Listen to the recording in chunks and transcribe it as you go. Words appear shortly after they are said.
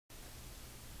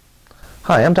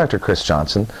Hi, I'm Dr. Chris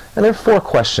Johnson, and there are 4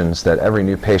 questions that every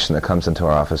new patient that comes into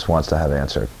our office wants to have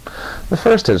answered. The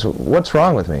first is, what's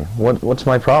wrong with me? What's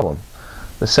my problem?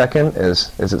 The second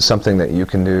is it something that you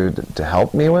can do to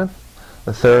help me with?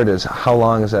 The third is, how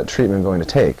long is that treatment going to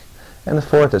take? And the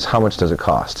fourth is, how much does it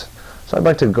cost? So I'd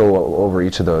like to go over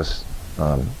each of those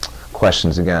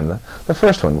questions again. The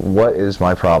first one, what is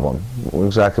my problem?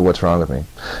 Exactly what's wrong with me?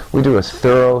 We do a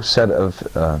thorough set of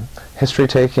history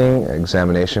taking,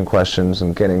 examination questions,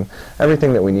 and getting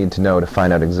everything that we need to know to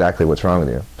find out exactly what's wrong with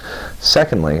you.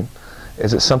 Secondly,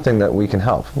 is it something that we can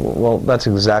help? Well, that's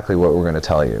exactly what we're going to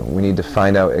tell you. We need to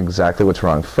find out exactly what's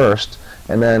wrong first,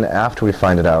 and then after we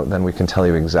find it out, then we can tell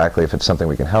you exactly if it's something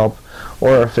we can help,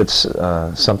 or if it's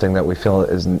something that we feel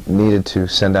is needed to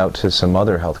send out to some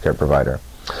other healthcare provider.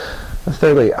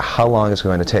 Thirdly, how long is it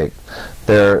going to take?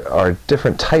 There are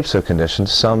different types of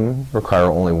conditions. Some require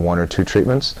only 1 or 2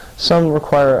 treatments. Some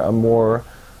require a more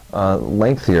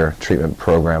lengthier treatment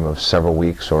program of several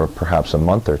weeks or perhaps a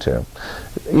month or 2.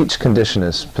 Each condition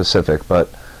is specific, but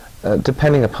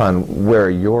depending upon where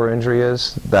your injury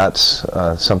is, that's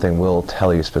something we'll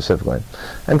tell you specifically.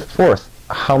 And fourth,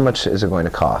 how much is it going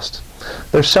to cost?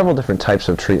 There's several different types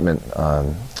of treatment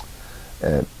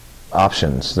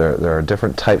options. There are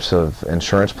different types of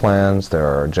insurance plans. There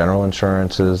are general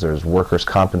insurances. There's workers'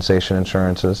 compensation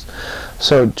insurances.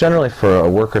 So generally for a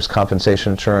workers'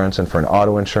 compensation insurance and for an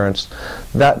auto insurance,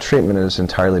 that treatment is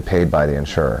entirely paid by the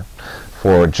insurer.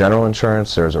 For general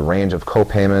insurance, there's a range of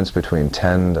co-payments between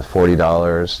 $10 to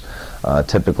 $40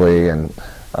 typically, and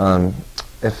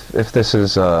if this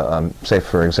is, say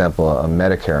for example, a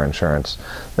Medicare insurance,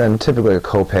 then typically a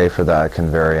co-pay for that can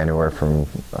vary anywhere from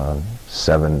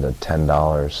 $7 to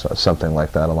 $10, something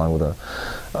like that, along with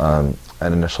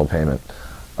an initial payment.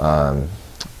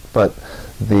 But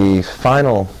the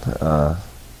final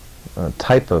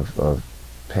type of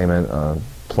payment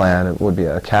plan would be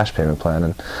a cash payment plan,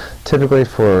 and typically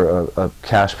for a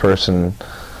cash person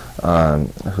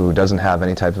who doesn't have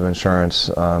any type of insurance,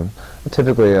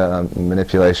 typically a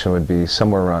manipulation would be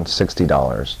somewhere around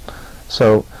 $60.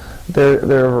 So there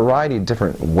are a variety of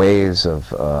different ways of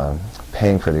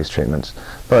paying for these treatments,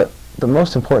 but the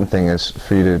most important thing is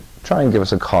for you to try and give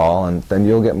us a call, and then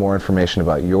you'll get more information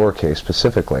about your case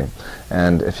specifically.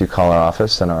 And if you call our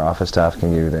office, then our office staff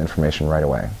can give you the information right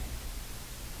away.